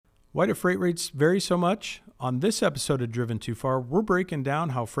Why do freight rates vary so much? On this episode of Driven Too Far, we're breaking down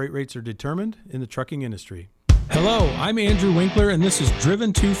how freight rates are determined in the trucking industry. Hello, I'm Andrew Winkler, and this is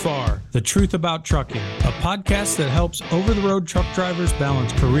Driven Too Far, the truth about trucking, a podcast that helps over-the-road truck drivers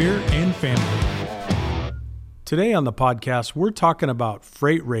balance career and family. Today on the podcast, we're talking about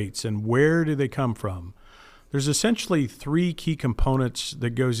freight rates and where do they come from. There's essentially three key components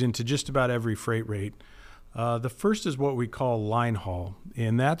that goes into just about every freight rate. The first is what we call line haul,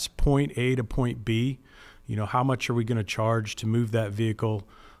 and that's point A to point B. You know, how much are we going to charge to move that vehicle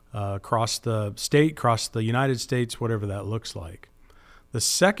across the state, across the United States, whatever that looks like. The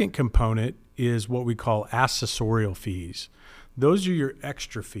second component is what we call accessorial fees. Those are your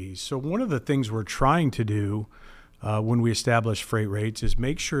extra fees. So one of the things we're trying to do when we establish freight rates is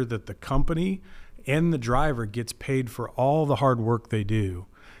make sure that the company and the driver gets paid for all the hard work they do.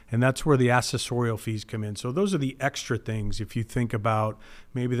 And that's where the accessorial fees come in. So those are the extra things. If you think about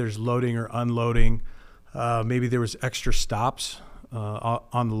maybe there's loading or unloading, maybe there was extra stops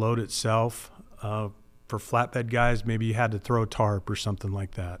on the load itself. For flatbed guys, maybe you had to throw a tarp or something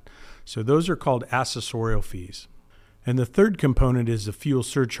like that. So those are called accessorial fees. And the third component is the fuel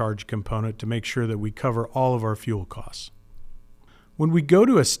surcharge component to make sure that we cover all of our fuel costs. When we go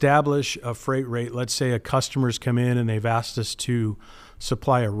to establish a freight rate, let's say a customer's come in and they've asked us to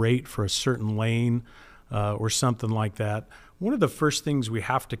supply a rate for a certain lane or something like that. One of the first things we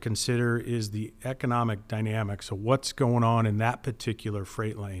have to consider is the economic dynamics of what's going on in that particular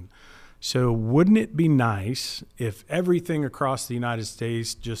freight lane. So wouldn't it be nice if everything across the United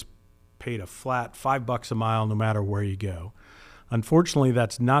States just paid a flat $5 a mile no matter where you go? Unfortunately,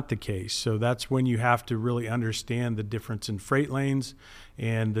 that's not the case. So that's when you have to really understand the difference in freight lanes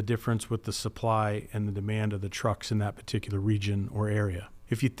and the difference with the supply and the demand of the trucks in that particular region or area.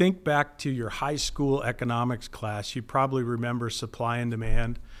 If you think back to your high school economics class, you probably remember supply and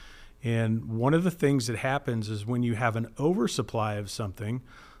demand. And one of the things that happens is when you have an oversupply of something,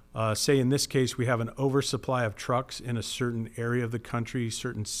 say in this case, we have an oversupply of trucks in a certain area of the country,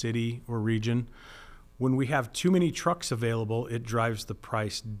 certain city or region. When we have too many trucks available, it drives the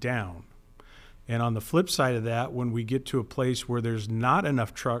price down. And on the flip side of that, when we get to a place where there's not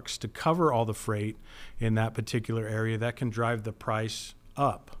enough trucks to cover all the freight in that particular area, that can drive the price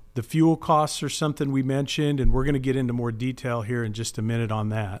up. The fuel costs are something we mentioned, and we're going to get into more detail here in just a minute on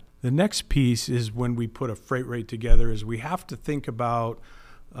that. The next piece is when we put a freight rate together is we have to think about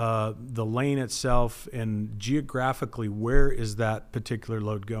the lane itself and geographically where is that particular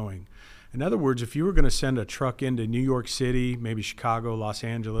load going. In other words, if you were going to send a truck into New York City, maybe Chicago, Los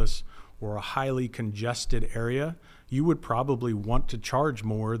Angeles, or a highly congested area, you would probably want to charge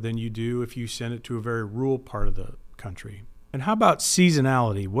more than you do if you send it to a very rural part of the country. And how about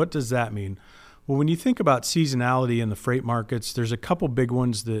seasonality? What does that mean? Well, when you think about seasonality in the freight markets, there's a couple big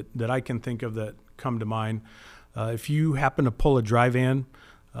ones that I can think of that come to mind. If you happen to pull a dry van,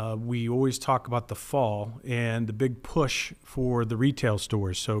 we always talk about the fall and the big push for the retail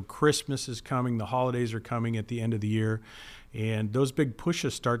stores. So Christmas is coming, the holidays are coming at the end of the year, and those big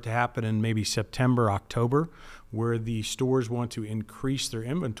pushes start to happen in maybe September, October, where the stores want to increase their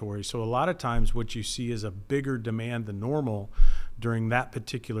inventory. So a lot of times what you see is a bigger demand than normal during that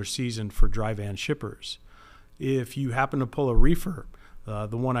particular season for dry van shippers. If you happen to pull a reefer,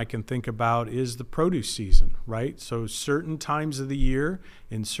 the one I can think about is the produce season, right? So certain times of the year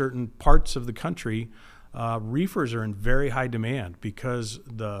in certain parts of the country, reefers are in very high demand because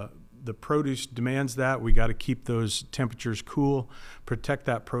the produce demands that. We got to keep those temperatures cool, protect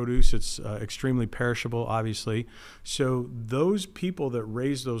that produce. It's extremely perishable, obviously. So those people that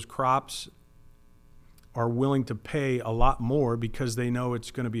raise those crops are willing to pay a lot more because they know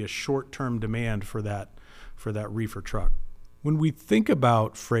it's going to be a short-term demand for that reefer truck. When we think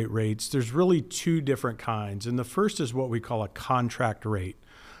about freight rates, there's really two different kinds. And the first is what we call a contract rate.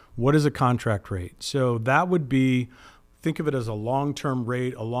 What is a contract rate? So that would be, think of it as a long-term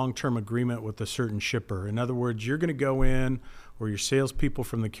rate, a long-term agreement with a certain shipper. In other words, you're going to go in, or your salespeople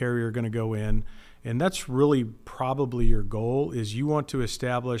from the carrier are going to go in, and that's really probably your goal, is you want to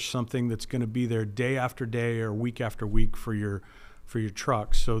establish something that's going to be there day after day or week after week for your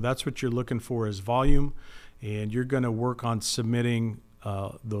trucks. So that's what you're looking for is volume. And you're going to work on submitting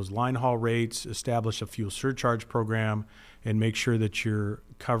those line haul rates, establish a fuel surcharge program, and make sure that you're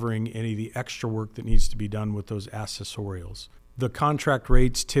covering any of the extra work that needs to be done with those accessorials. The contract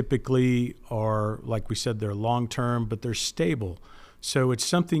rates typically are, like we said, they're long-term, but they're stable. So it's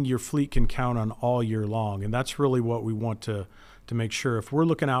something your fleet can count on all year long. And that's really what we want to make sure. If we're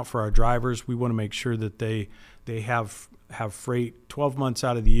looking out for our drivers, we want to make sure that they have freight 12 months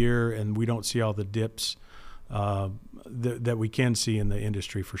out of the year and we don't see all the dips that we can see in the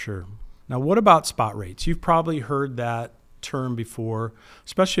industry for sure. Now, what about spot rates? You've probably heard that term before,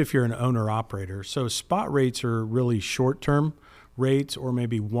 especially if you're an owner-operator. So spot rates are really short-term rates or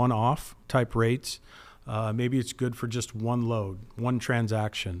maybe one-off type rates. Maybe it's good for just one load, one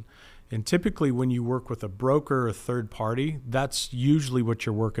transaction. And typically when you work with a broker or a third party, that's usually what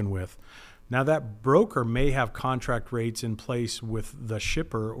you're working with. Now that broker may have contract rates in place with the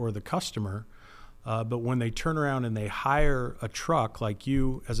shipper or the customer, but when they turn around and they hire a truck like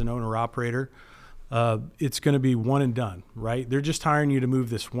you as an owner-operator, it's going to be one and done, right? They're just hiring you to move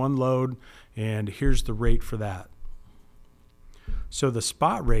this one load, and here's the rate for that. So the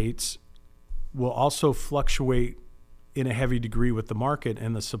spot rates will also fluctuate in a heavy degree with the market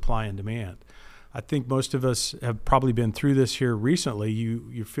and the supply and demand. I think most of us have probably been through this here recently.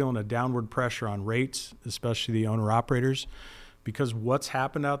 You're feeling a downward pressure on rates, especially the owner-operators, because what's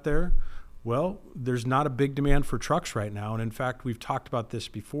happened out there? Well, there's not a big demand for trucks right now. And in fact, we've talked about this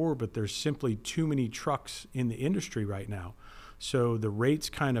before, but there's simply too many trucks in the industry right now. So the rates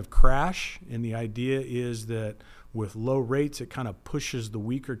kind of crash. And the idea is that with low rates, it kind of pushes the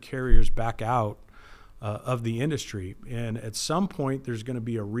weaker carriers back out of the industry. And at some point, there's going to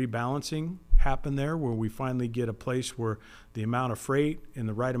be a rebalancing happen there where we finally get a place where the amount of freight and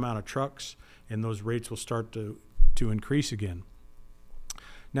the right amount of trucks and those rates will start to increase again.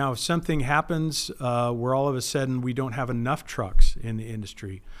 Now, if something happens where all of a sudden we don't have enough trucks in the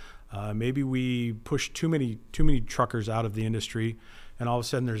industry, maybe we push too many truckers out of the industry, and all of a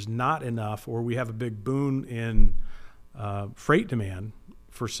sudden there's not enough, or we have a big boom in freight demand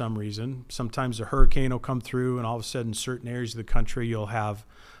for some reason. Sometimes a hurricane will come through, and all of a sudden certain areas of the country you'll have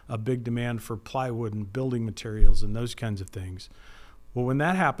a big demand for plywood and building materials and those kinds of things. Well, when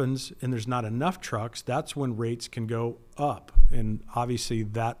that happens and there's not enough trucks, that's when rates can go up. And obviously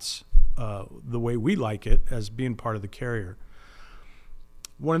that's the way we like it as being part of the carrier.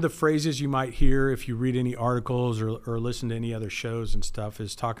 One of the phrases you might hear if you read any articles or listen to any other shows and stuff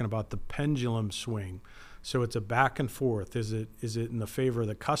is talking about the pendulum swing. So it's a back and forth. Is it in the favor of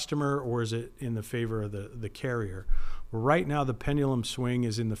the customer or is it in the favor of the carrier? Well, right now the pendulum swing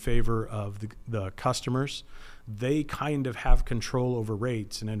is in the favor of the customers. They kind of have control over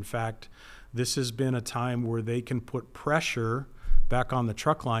rates. And in fact, this has been a time where they can put pressure back on the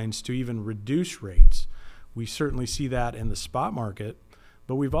truck lines to even reduce rates. We certainly see that in the spot market,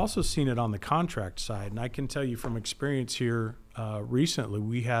 but we've also seen it on the contract side. And I can tell you from experience here recently,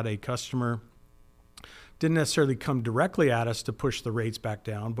 we had a customer didn't necessarily come directly at us to push the rates back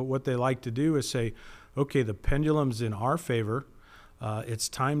down, but what they like to do is say, okay, the pendulum's in our favor. It's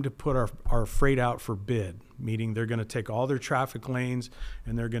time to put our freight out for bid, meaning they're going to take all their traffic lanes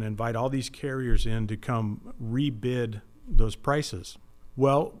and they're going to invite all these carriers in to come rebid those prices.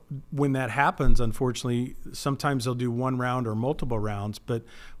 Well, when that happens, unfortunately, sometimes they'll do one round or multiple rounds, but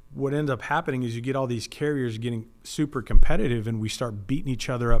what ends up happening is you get all these carriers getting super competitive and we start beating each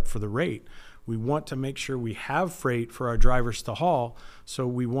other up for the rate. We want to make sure we have freight for our drivers to haul, so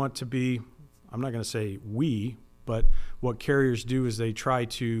we want to be, I'm not going to say we, but what carriers do is they try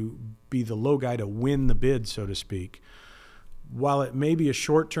to be the low guy to win the bid, so to speak. While it may be a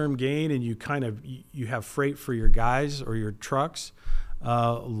short-term gain and you have freight for your guys or your trucks,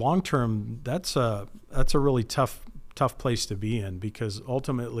 long-term, that's a really tough place to be in, because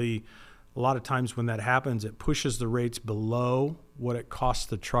ultimately a lot of times when that happens, it pushes the rates below what it costs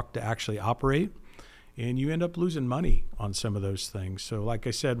the truck to actually operate, and you end up losing money on some of those things. So like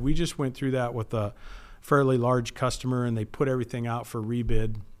I said, we just went through that with a fairly large customer, and they put everything out for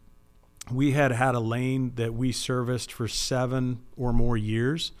rebid. We had a lane that we serviced for 7 or more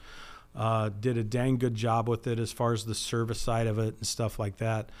years, did a dang good job with it as far as the service side of it and stuff like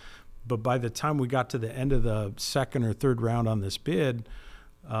that. But by the time we got to the end of the second or third round on this bid,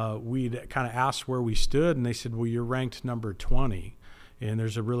 we'd kind of asked where we stood, and they said, well, you're ranked number 20, and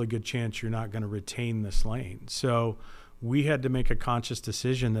there's a really good chance you're not going to retain this lane. So we had to make a conscious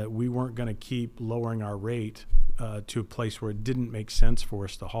decision that we weren't going to keep lowering our rate to a place where it didn't make sense for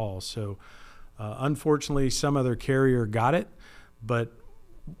us to haul. So unfortunately, some other carrier got it, but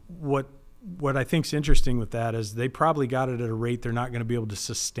what I think is interesting with that is they probably got it at a rate they're not going to be able to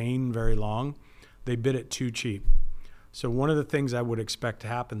sustain very long. They bid it too cheap. So one of the things I would expect to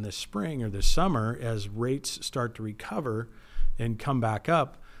happen this spring or this summer, as rates start to recover and come back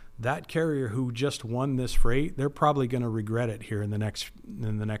up, that carrier who just won this freight, they're probably going to regret it here in the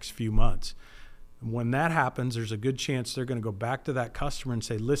next few months. When that happens, there's a good chance they're going to go back to that customer and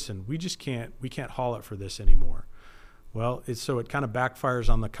say, listen, we can't haul it for this anymore. Well, it kind of backfires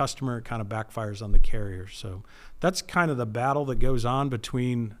on the customer, it kind of backfires on the carrier. So that's kind of the battle that goes on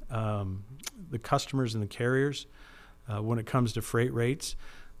between the customers and the carriers. when it comes to freight rates.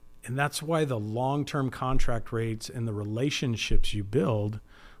 And that's why the long-term contract rates and the relationships you build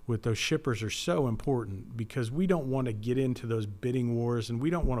with those shippers are so important, because we don't want to get into those bidding wars, and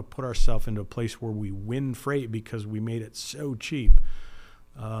we don't want to put ourselves into a place where we win freight because we made it so cheap.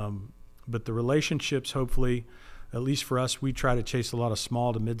 But the relationships, hopefully, at least for us, we try to chase a lot of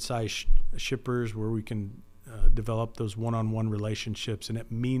small to mid-sized shippers where we can develop those one-on-one relationships, and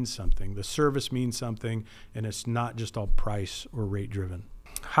it means something. The service means something, and it's not just all price or rate driven.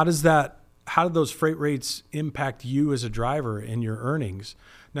 How do those freight rates impact you as a driver and your earnings?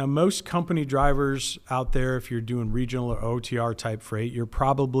 Now, most company drivers out there, if you're doing regional or OTR type freight, you're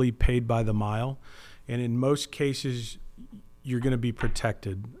probably paid by the mile. And in most cases, you're going to be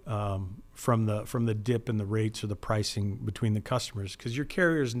protected from the dip in the rates or the pricing between the customers, because your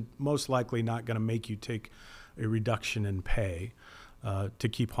carrier is most likely not going to make you take a reduction in pay to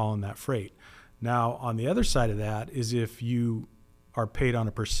keep hauling that freight. Now, on the other side of that is if you are paid on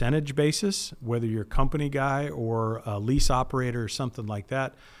a percentage basis, whether you're a company guy or a lease operator or something like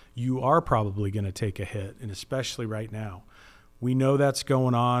that, you are probably going to take a hit, and especially right now. We know that's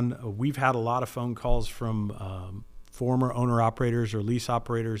going on. We've had a lot of phone calls from former owner-operators or lease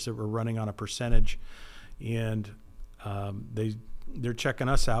operators that were running on a percentage, and they're checking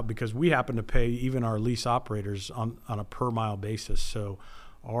us out because we happen to pay even our lease operators on a per-mile basis. So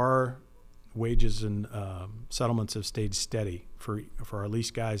our wages and settlements have stayed steady for our lease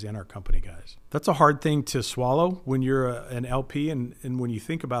guys and our company guys. That's a hard thing to swallow when you're an LP, and when you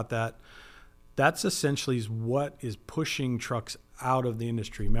think about that, that's essentially what is pushing trucks out of the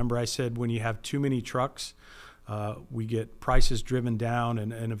industry. Remember I said when you have too many trucks, we get prices driven down,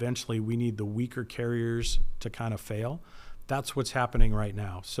 and eventually we need the weaker carriers to kind of fail. That's what's happening right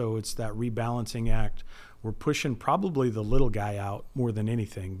now. So it's that rebalancing act. We're pushing probably the little guy out more than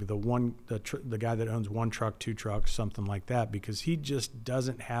anything, the guy that owns one truck, two trucks, something like that, because he just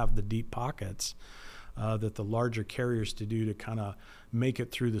doesn't have the deep pockets that the larger carriers do to kind of make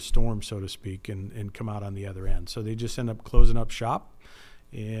it through the storm, so to speak, and come out on the other end. So they just end up closing up shop.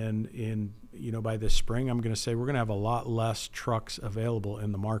 And by this spring, I'm going to say we're going to have a lot less trucks available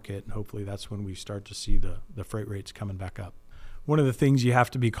in the market, and hopefully that's when we start to see the freight rates coming back up. One of the things you have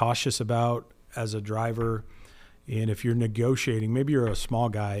to be cautious about as a driver, and if you're negotiating, maybe you're a small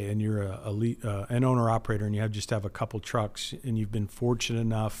guy and you're an owner-operator and you just have a couple trucks, and you've been fortunate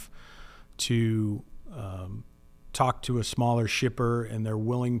enough to talk to a smaller shipper, and they're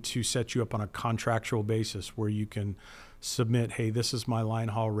willing to set you up on a contractual basis where you can submit, hey, this is my line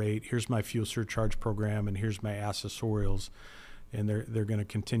haul rate, here's my fuel surcharge program, and here's my accessorials, and they're going to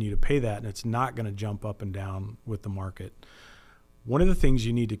continue to pay that, and it's not going to jump up and down with the market. One of the things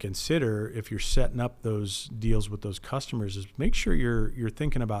you need to consider if you're setting up those deals with those customers is make sure you're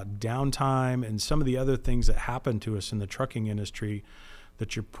thinking about downtime and some of the other things that happen to us in the trucking industry,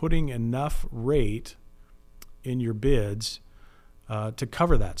 that you're putting enough rate in your bids to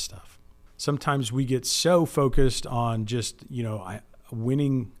cover that stuff. Sometimes we get so focused on just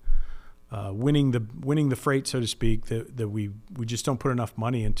winning the freight, so to speak, that we just don't put enough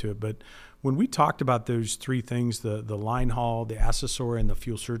money into it. But when we talked about those three things, the line haul, the accessor, and the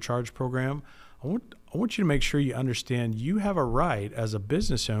fuel surcharge program, I want you to make sure you understand you have a right as a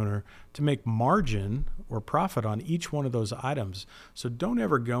business owner to make margin or profit on each one of those items. So don't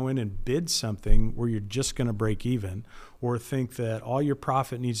ever go in and bid something where you're just going to break even, or think that all your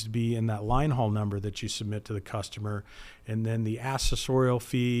profit needs to be in that line haul number that you submit to the customer, and then the accessorial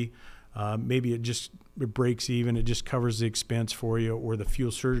fee, maybe it breaks even, it just covers the expense for you, or the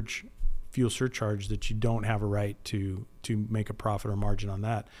fuel surcharge that you don't have a right to make a profit or margin on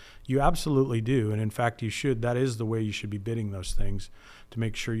that. You absolutely do, and in fact you should. That is the way you should be bidding those things, to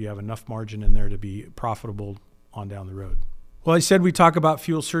make sure you have enough margin in there to be profitable on down the road. Well, I said we talk about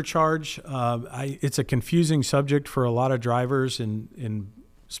fuel surcharge. It's a confusing subject for a lot of drivers, and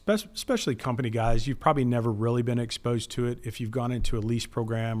especially company guys. You've probably never really been exposed to it. If you've gone into a lease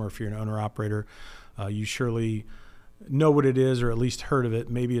program, or if you're an owner-operator, you surely know what it is, or at least heard of it.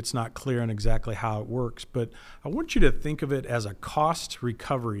 Maybe it's not clear on exactly how it works, but I want you to think of it as a cost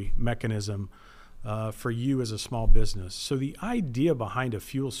recovery mechanism for you as a small business. So the idea behind a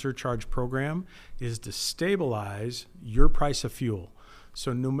fuel surcharge program is to stabilize your price of fuel.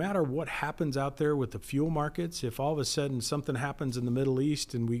 So no matter what happens out there with the fuel markets, if all of a sudden something happens in the Middle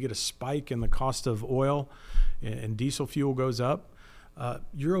East and we get a spike in the cost of oil and diesel fuel goes up,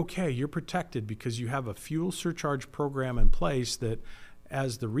 you're okay. You're protected because you have a fuel surcharge program in place that,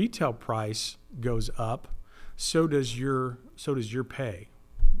 as the retail price goes up, so does your pay.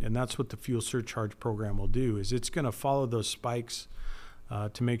 And that's what the fuel surcharge program will do, is it's going to follow those spikes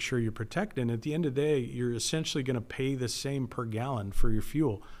to make sure you're protected. And at the end of the day, you're essentially going to pay the same per gallon for your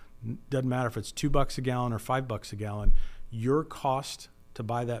fuel. Doesn't matter if it's $2 a gallon or $5 a gallon. Your cost to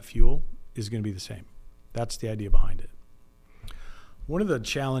buy that fuel is going to be the same. That's the idea behind it. One of the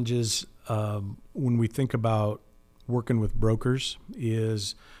challenges when we think about working with brokers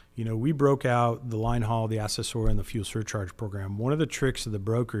is, we broke out the line haul, the accessorial, and the fuel surcharge program. One of the tricks of the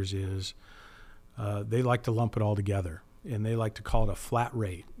brokers is they like to lump it all together, and they like to call it a flat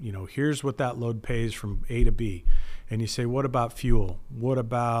rate. Here's what that load pays from A to B. And you say, what about fuel? What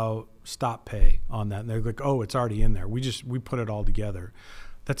about stop pay on that? And they're like, oh, it's already in there. We put it all together.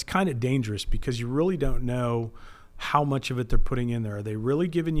 That's kind of dangerous because you really don't know how much of it they're putting in there. Are they really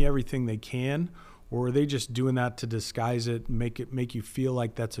giving you everything they can, or are they just doing that to disguise it, make you feel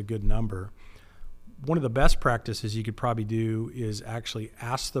like that's a good number? One of the best practices you could probably do is actually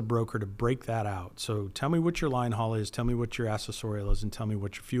ask the broker to break that out. So tell me what your line haul is, tell me what your accessorial is, and tell me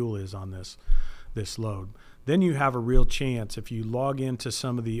what your fuel is on this load. Then you have a real chance, if you log into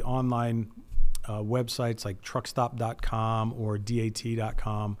some of the online websites like truckstop.com or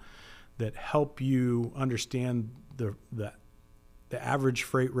dat.com that help you understand the average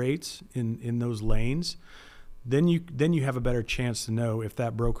freight rates in those lanes, then you have a better chance to know if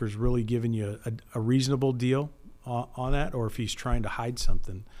that broker is really giving you a reasonable deal on that, or if he's trying to hide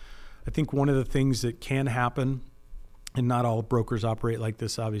something. I think one of the things that can happen, and not all brokers operate like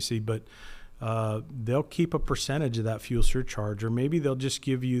this, obviously, but they'll keep a percentage of that fuel surcharge, or maybe they'll just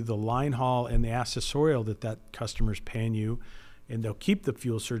give you the line haul and the accessorial that customer's paying you, and they'll keep the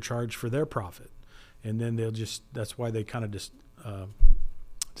fuel surcharge for their profit. And then that's why they kind of just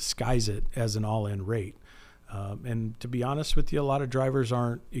disguise it as an all-in rate. And to be honest with you, a lot of drivers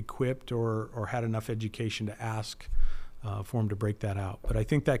aren't equipped or had enough education to ask for them to break that out. But I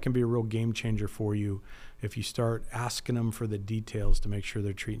think that can be a real game changer for you if you start asking them for the details to make sure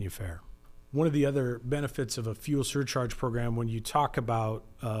they're treating you fair. One of the other benefits of a fuel surcharge program, when you talk about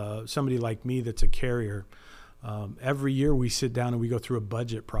somebody like me that's a carrier, every year we sit down and we go through a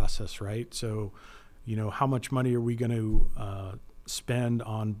budget process, right? So, how much money are we going to spend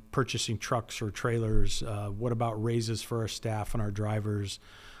on purchasing trucks or trailers? What about raises for our staff and our drivers?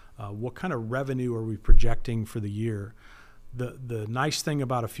 What kind of revenue are we projecting for the year? The nice thing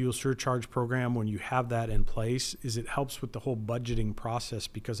about a fuel surcharge program, when you have that in place, is it helps with the whole budgeting process,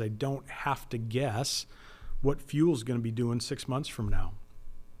 because I don't have to guess what fuel is going to be doing 6 months from now.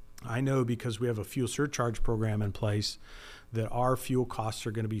 I know, because we have a fuel surcharge program in place, that our fuel costs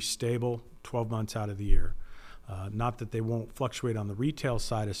are going to be stable 12 months out of the year. Not that they won't fluctuate on the retail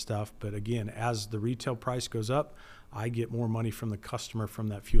side of stuff, but again, as the retail price goes up, I get more money from the customer from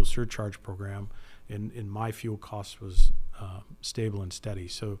that fuel surcharge program, and my fuel cost was stable and steady.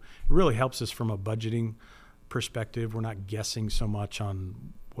 So it really helps us from a budgeting perspective. We're not guessing so much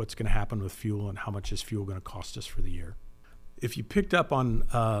on what's going to happen with fuel and how much is fuel going to cost us for the year. If you picked up on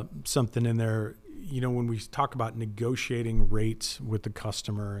something in there, when we talk about negotiating rates with the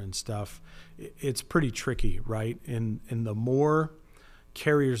customer and stuff, it's pretty tricky, right? And the more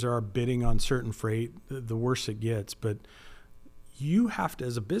carriers are bidding on certain freight, the worse it gets. But you have to,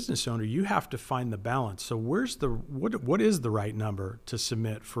 as a business owner, you have to find the balance. So what is the right number to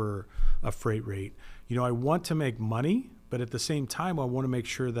submit for a freight rate? I want to make money, but at the same time, I want to make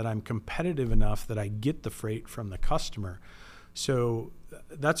sure that I'm competitive enough that I get the freight from the customer. So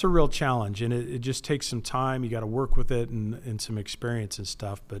that's a real challenge, and it just takes some time. You got to work with it and some experience and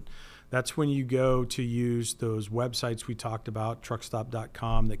stuff. But that's when you go to use those websites we talked about,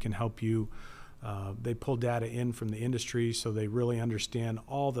 truckstop.com, that can help you. They pull data in from the industry, so they really understand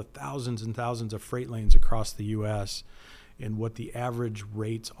all the thousands and thousands of freight lanes across the U.S. and what the average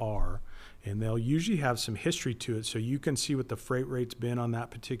rates are. And they'll usually have some history to it, so you can see what the freight rate's been on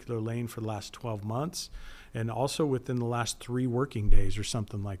that particular lane for the last 12 months. And also within the last 3 working days or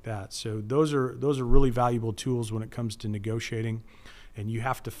something like that. So those are really valuable tools when it comes to negotiating, and you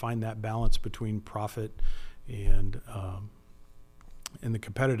have to find that balance between profit and the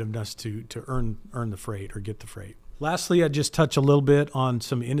competitiveness to earn the freight or get the freight. Lastly, I'd just touch a little bit on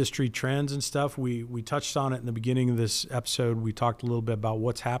some industry trends and stuff. We touched on it in the beginning of this episode. We talked a little bit about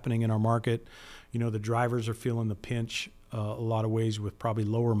what's happening in our market. The drivers are feeling the pinch a lot of ways with probably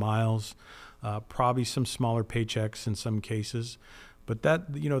lower miles. Probably some smaller paychecks in some cases, but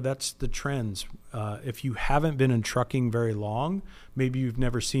that's the trends. If you haven't been in trucking very long, maybe you've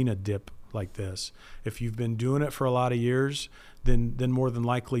never seen a dip like this. If you've been doing it for a lot of years, then more than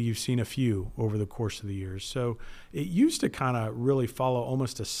likely you've seen a few over the course of the years. So it used to kind of really follow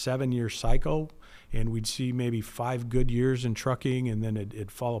almost a 7-year cycle, and we'd see maybe 5 good years in trucking, and then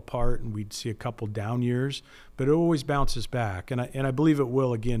it'd fall apart, and we'd see a couple down years, but it always bounces back, and I believe it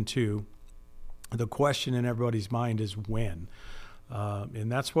will again too. The question in everybody's mind is when.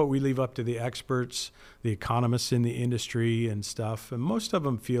 And that's what we leave up to the experts, the economists in the industry and stuff. And most of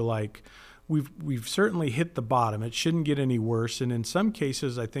them feel like we've certainly hit the bottom. It shouldn't get any worse. And in some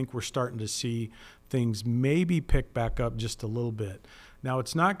cases, I think we're starting to see things maybe pick back up just a little bit. Now,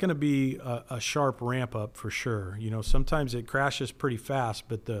 it's not going to be a sharp ramp up for sure. You know, sometimes it crashes pretty fast,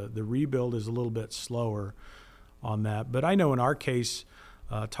 but the rebuild is a little bit slower on that. But I know in our case,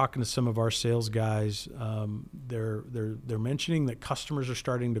 talking to some of our sales guys, they're mentioning that customers are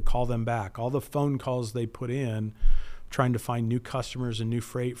starting to call them back. All the phone calls they put in, trying to find new customers and new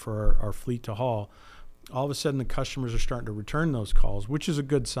freight for our fleet to haul, all of a sudden the customers are starting to return those calls, which is a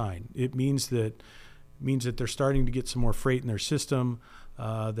good sign. It means that they're starting to get some more freight in their system.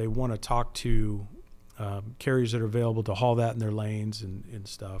 They want to talk to carriers that are available to haul that in their lanes and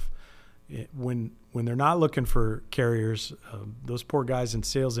stuff. When they're not looking for carriers, those poor guys in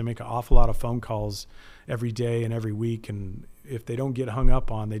sales, they make an awful lot of phone calls every day and every week, and if they don't get hung up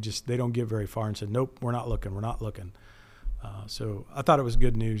on, they don't get very far and say, nope, we're not looking. So I thought it was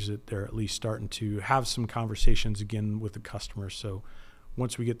good news that they're at least starting to have some conversations again with the customers. So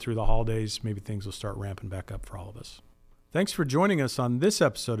once we get through the holidays, maybe things will start ramping back up for all of us. Thanks for joining us on this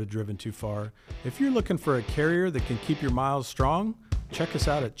episode of Driven Too Far. If you're looking for a carrier that can keep your miles strong, check us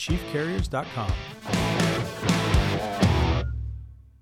out at chiefcarriers.com.